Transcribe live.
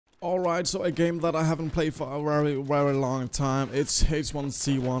Alright, so a game that I haven't played for a very long time. It's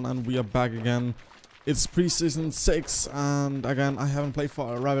H1Z1 and we are back again. It's pre-season 6 and again I haven't played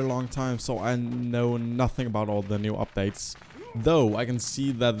for a very long time, so I know nothing about all the new updates. Though I can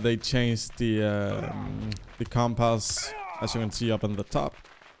see that they changed the compass, as you can see up in the top.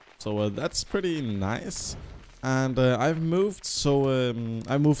 So that's pretty nice. And I've moved, so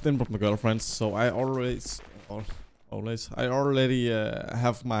I moved in with my girlfriend, so I already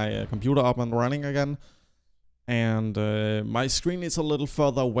have my computer up and running again. And my screen is a little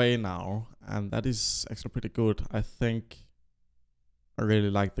further away now, and that is actually pretty good. I think I really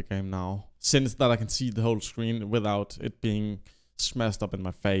like the game now, since that I can see the whole screen without it being smashed up in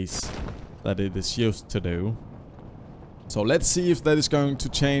my face that it is used to do. So let's see if that is going to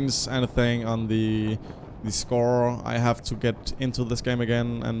change anything on the score. I have to get into this game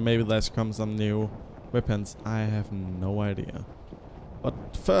again, and maybe there's come some new weapons. I have no idea.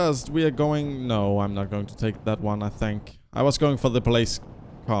 But first we are going... No, I'm not going to take that one, I think. I was going for the police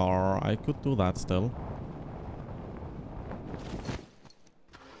car. I could do that still.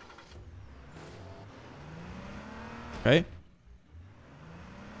 Okay.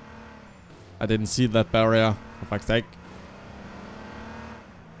 I didn't see that barrier, for fuck's sake.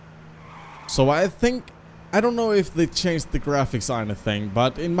 So I think... I don't know if they changed the graphics or anything,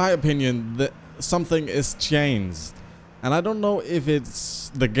 but in my opinion, something is changed. And I don't know if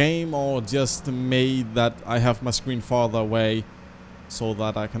it's the game or just me that I have my screen farther away so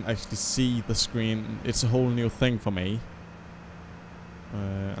that I can actually see the screen. It's a whole new thing for me.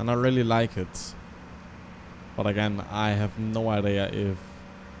 And I really like it. But again, I have no idea if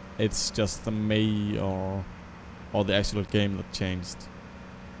it's just me or the actual game that changed.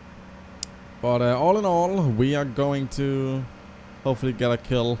 But all in all, we are going to hopefully get a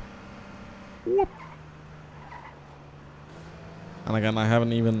kill. Whoop. And again, I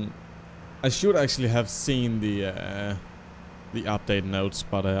haven't even... I should actually have seen the update notes,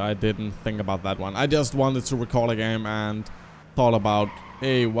 but I didn't think about that one. I just wanted to record a game and thought about,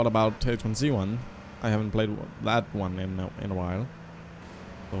 hey, what about H1Z1? I haven't played that one in a while.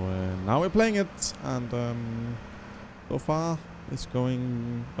 So now we're playing it, and so far it's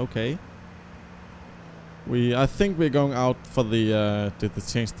going okay. I think we're going out for the... did they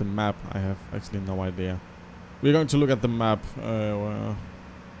change the map? I have actually no idea. We're going to look at the map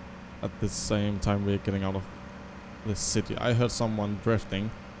at the same time we're getting out of the city. I heard someone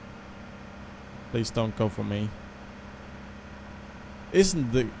drifting. Please don't go for me.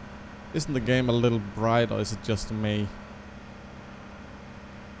 Isn't the game a little bright, or is it just me?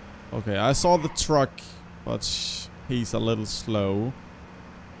 Okay, I saw the truck, but he's a little slow.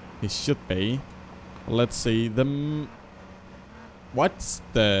 He should be. Let's see. What's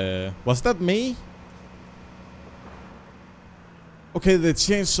the... Was that me? Okay, they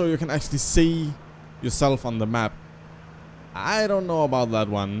changed so you can actually see yourself on the map. I don't know about that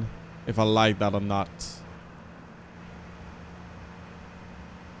one, if I like that or not.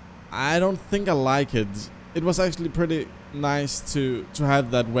 I don't think I like it. It was actually pretty nice to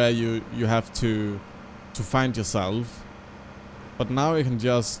have that where you have to find yourself. But now you can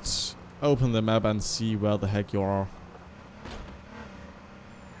just open the map and see where the heck you are.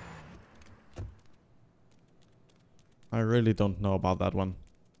 I really don't know about that one.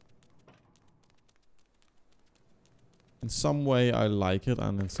 In some way I like it,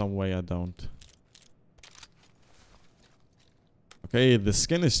 and in some way I don't. Okay, the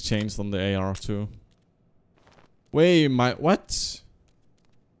skin is changed on the AR too. Wait, what?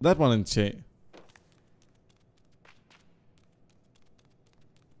 That one didn't change.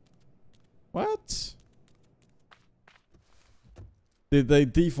 What? Did they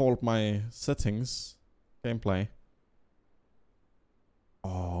default my settings? Gameplay.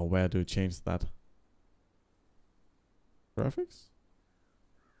 Oh, where do you change that? Graphics?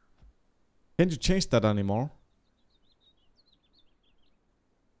 Can't you change that anymore?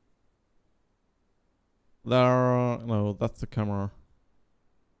 No, that's the camera.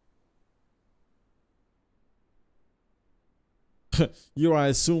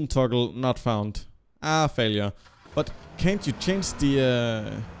 UI zoom toggle not found. Ah, failure. But can't you change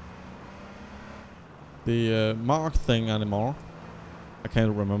the mark thing anymore? I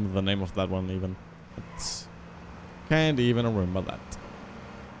can't remember the name of that one even. Can't even remember that.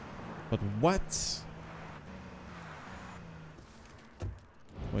 But what?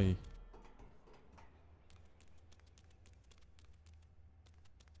 Wait.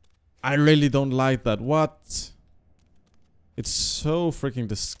 I really don't like that. What? It's so freaking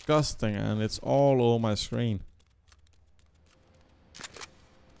disgusting, and it's all over my screen.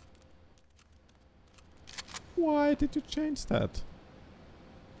 Why did you change that?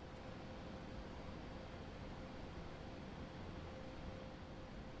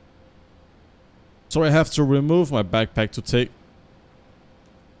 So I have to remove my backpack to take...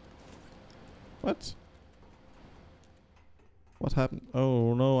 What? What happened?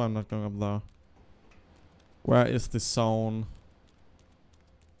 Oh no, I'm not going up there. Where is the zone?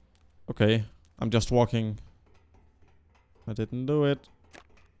 Okay, I'm just walking. I didn't do it.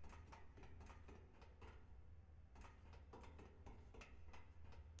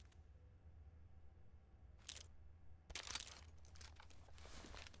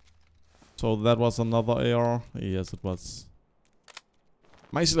 So that was another AR? Yes, it was.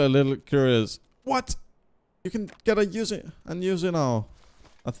 I'm actually a little curious. What? You can get a Uzi now.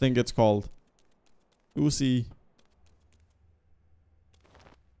 I think it's called Uzi.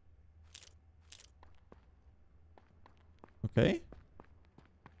 Okay.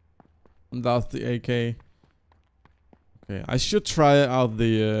 And that's the AK. Okay, I should try out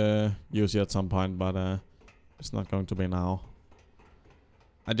the Uzi at some point, but it's not going to be now.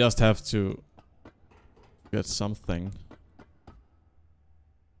 I just have to get something.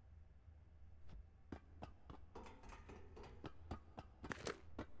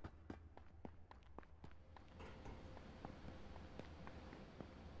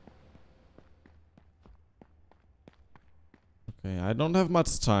 Okay, I don't have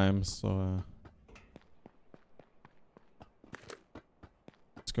much time, so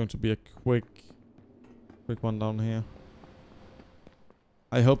it's going to be a quick one down here.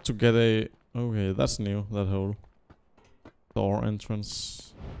 I hope to get a... Okay, that's new, that hole. Door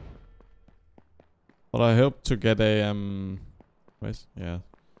entrance. But I hope to get a, wait, yeah.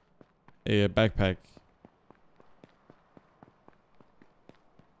 A backpack.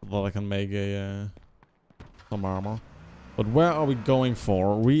 So that I can make a, some armor. But where are we going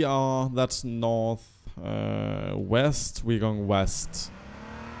for? We are... That's north, west. We're going west.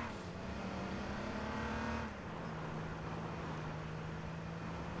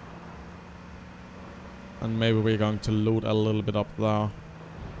 And maybe we're going to loot a little bit up there. Or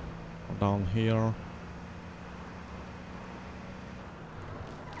down here.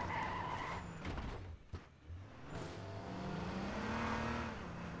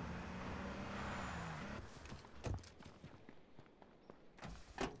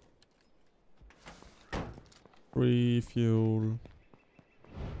 Refuel.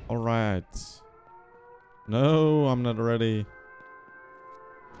 Alright. No, I'm not ready.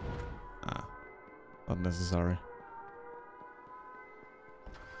 Not necessary.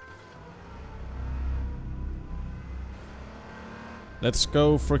 Let's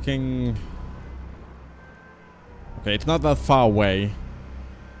go freaking... Okay, it's not that far away.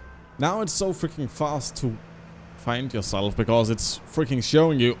 Now it's so freaking fast to find yourself because it's freaking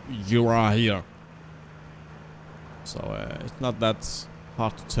showing you you are here. So it's not that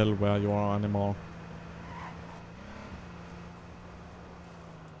hard to tell where you are anymore.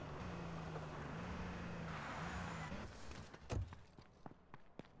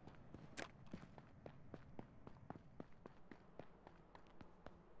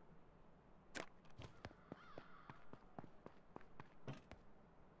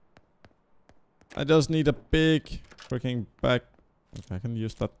 I just need a big freaking back. Okay, I can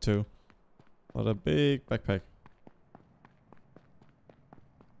use that too. But a big backpack.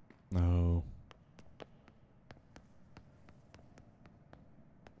 No.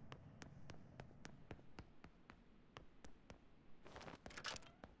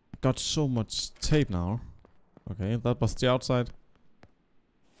 Got so much tape now. Okay, that was the outside.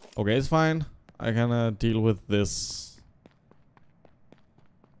 Okay, it's fine. I can deal with this.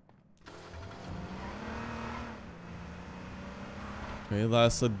 Okay,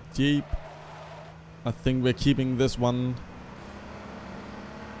 there's a jeep. I think we're keeping this one.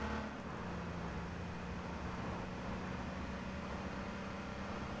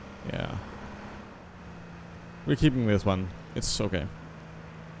 Yeah. We're keeping this one. It's okay.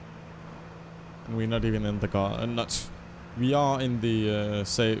 And we're not even in the car. We are in the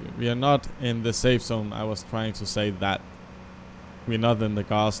safe. We are not in the safe zone. I was trying to say that. We're not in the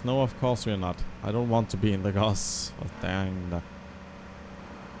gas. No, of course we're not. I don't want to be in the gas. Oh, dang that.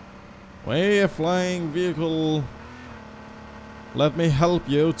 Way a flying vehicle. Let me help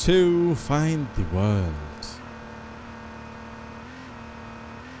you to find the world.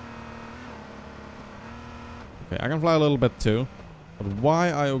 Okay, I can fly a little bit too. But why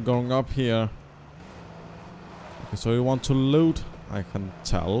are you going up here? Okay, so you want to loot? I can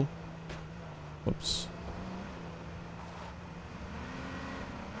tell. Whoops.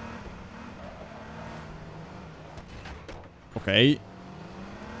 Okay.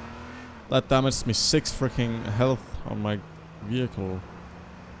 That damaged me 6 freaking health on my vehicle.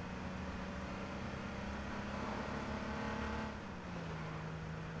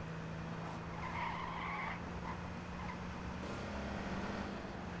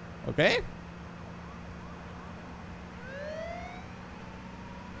 Okay?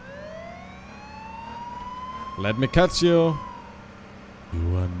 Let me catch you.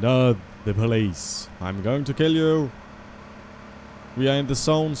 You are not the police. I'm going to kill you. We are in the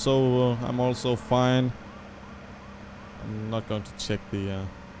zone, so I'm also fine. I'm not going to check the...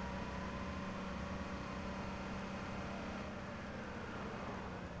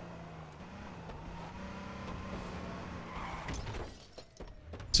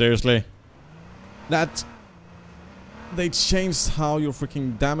 Seriously? That... They changed how you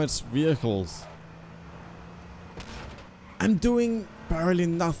freaking damage vehicles. I'm doing barely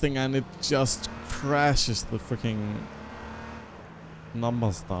nothing and it just crashes the freaking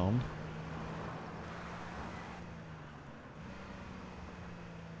numbers down.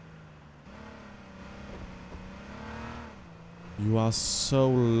 You are so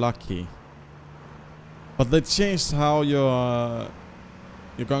lucky. But they changed how you're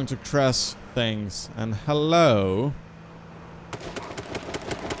going to crash things. And hello.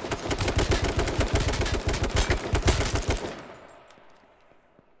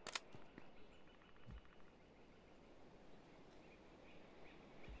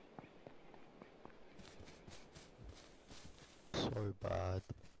 So bad.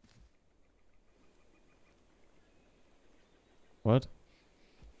 What?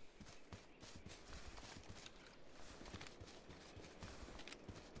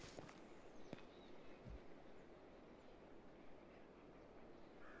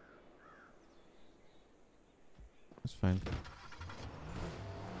 That's fine.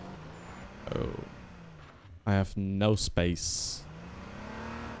 Oh. I have no space.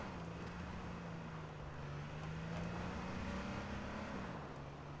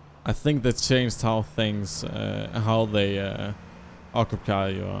 I think that changed how things, how they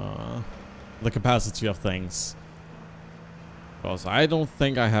occupy the capacity of things. Because I don't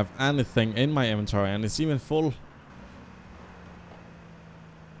think I have anything in my inventory and it's even full.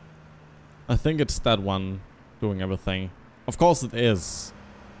 I think it's that one doing everything. Of course it is.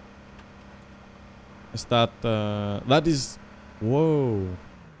 Is that, that is, whoa.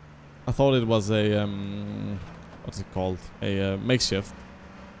 I thought it was a, what's it called? A makeshift.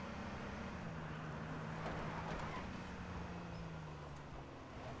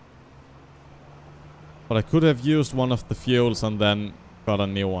 But I could have used one of the fuels and then got a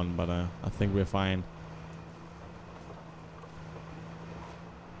new one, but I think we're fine.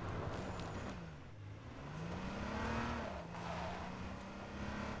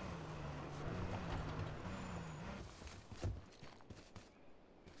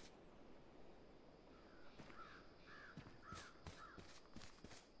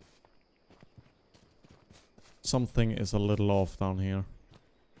 Something is a little off down here.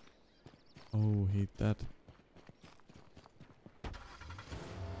 Oh, he dead.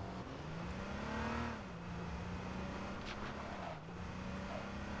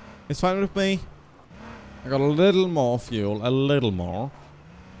 It's fine with me. I got a little more fuel, a little more.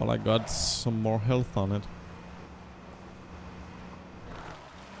 But I got some more health on it.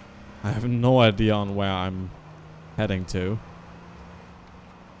 I have no idea on where I'm heading to.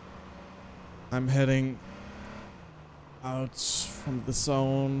 I'm heading out from the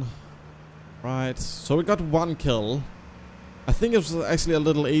zone. Right, so we got one kill. I think it was actually a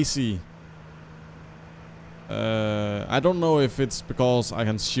little easy. I don't know if it's because I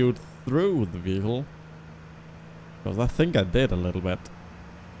can shoot through the vehicle. Because I think I did a little bit.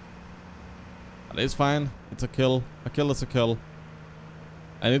 But it's fine. It's a kill. A kill is a kill.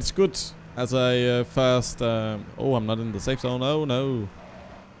 And it's good as a first... oh, I'm not in the safe zone. Oh, no.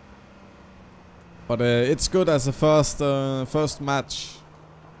 But it's good as a first match.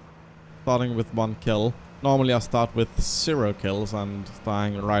 Starting with one kill. Normally I start with 0 kills and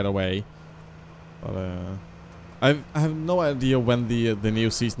dying right away. But I have no idea when the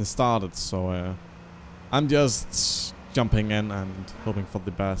new season started, so I'm just jumping in and hoping for the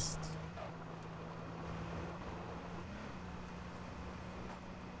best.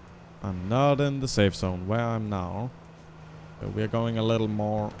 I'm not in the safe zone where I'm now. So we're going a little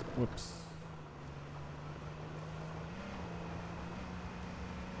more. Whoops.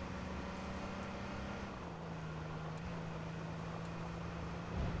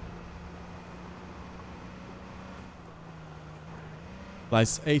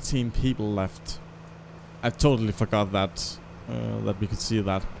 There's 18 people left. I totally forgot that that we could see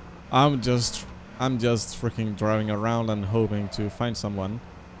that. I'm just freaking driving around and hoping to find someone.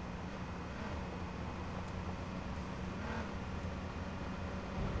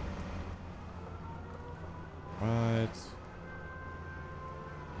 Right.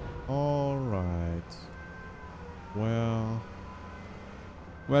 All right. Where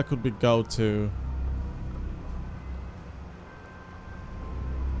Where could we go to?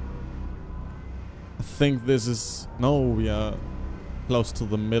 I think this is... No, we are close to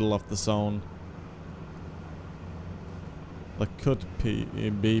the middle of the zone. There could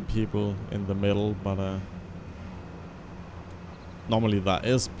be people in the middle, but... normally there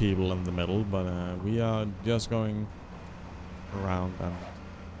is people in the middle, but we are just going around and...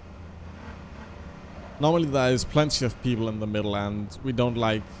 Normally there is plenty of people in the middle and we don't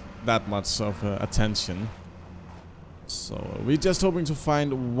like that much of attention. So we're just hoping to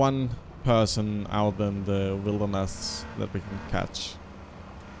find one person out in the wilderness that we can catch.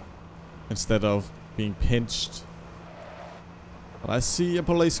 Instead of being pinched. But I see a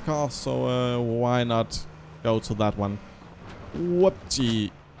police car, so why not go to that one? Whoopsie.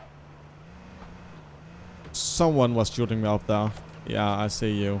 Someone was shooting me up there. Yeah, I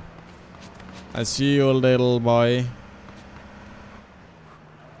see you. I see you, little boy.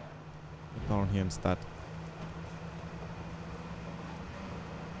 Get down here instead.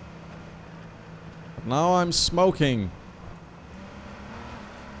 But now I'm smoking.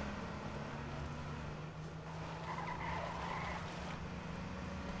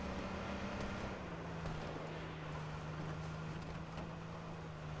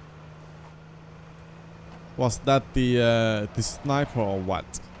 Was that the sniper or what?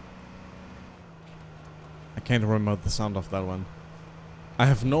 I can't remember the sound of that one. I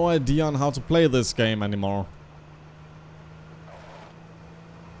have no idea on how to play this game anymore.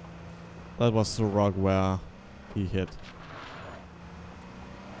 That was the rock where he hit.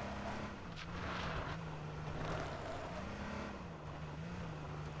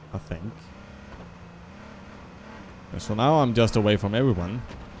 I think. So now I'm just away from everyone.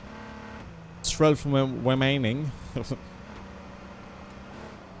 12 remaining.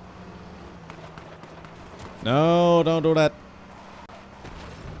 No, don't do that.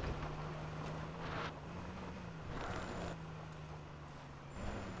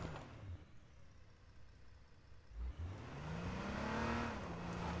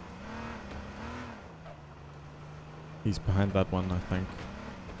 He's behind that one, I think.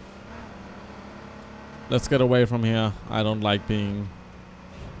 Let's get away from here. I don't like being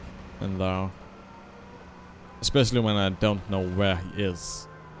in there. Especially when I don't know where he is.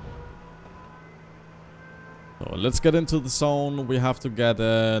 So let's get into the zone. We have to get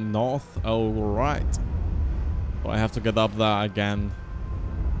north. Oh, right. So I have to get up there again.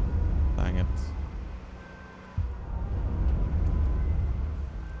 Dang it.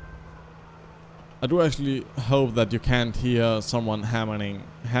 I do actually hope that you can't hear someone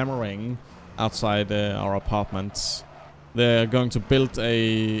hammering outside our apartments. They're going to build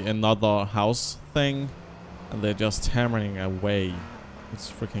another house thing, and they're just hammering away.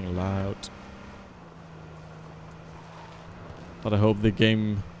 It's freaking loud. But I hope the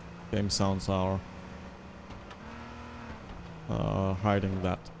game sounds are hiding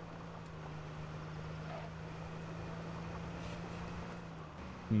that.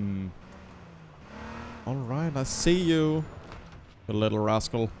 Alright, I see you. You little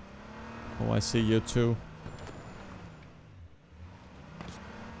rascal. Oh, I see you too.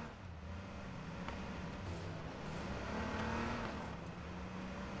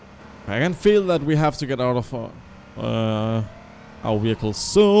 I can feel that we have to get out of our vehicle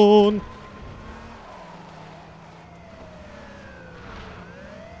soon.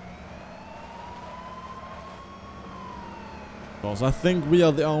 Because I think we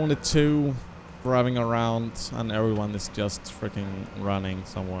are the only two driving around and everyone is just freaking running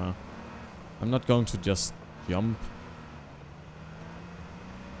somewhere. I'm not going to just jump.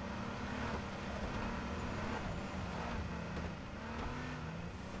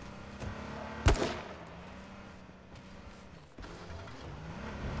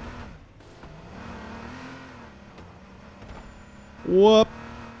 Whoop!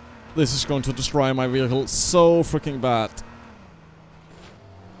 This is going to destroy my vehicle so freaking bad.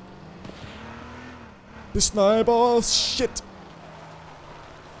 The snipers! Shit!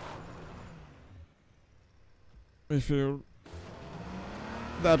 If you...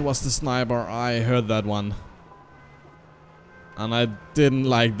 That was the sniper. I heard that one. And I didn't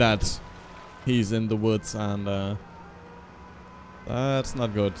like that. He's in the woods and that's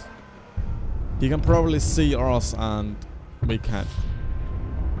not good. He can probably see us and we can't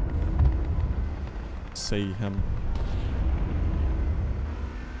see him.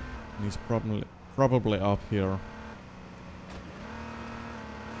 He's probably up here.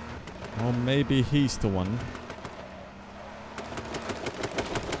 Or maybe he's the one.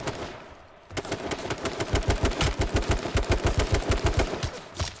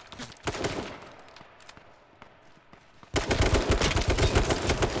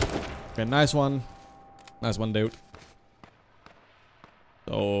 Okay, nice one. Nice one, dude.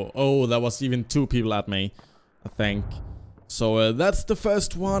 So, oh, there was even 2 people at me, I think. So that's the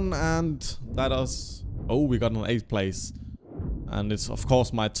first one, and that is... Oh, we got an 8th place. And it's of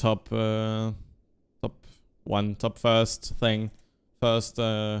course my top first thing. First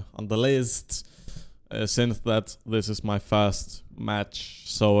on the list. Since that this is my first match.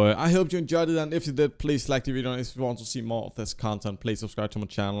 So I hope you enjoyed it, and if you did, please like the video. And if you want to see more of this content, please subscribe to my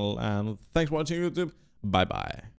channel. And thanks for watching YouTube. Bye bye.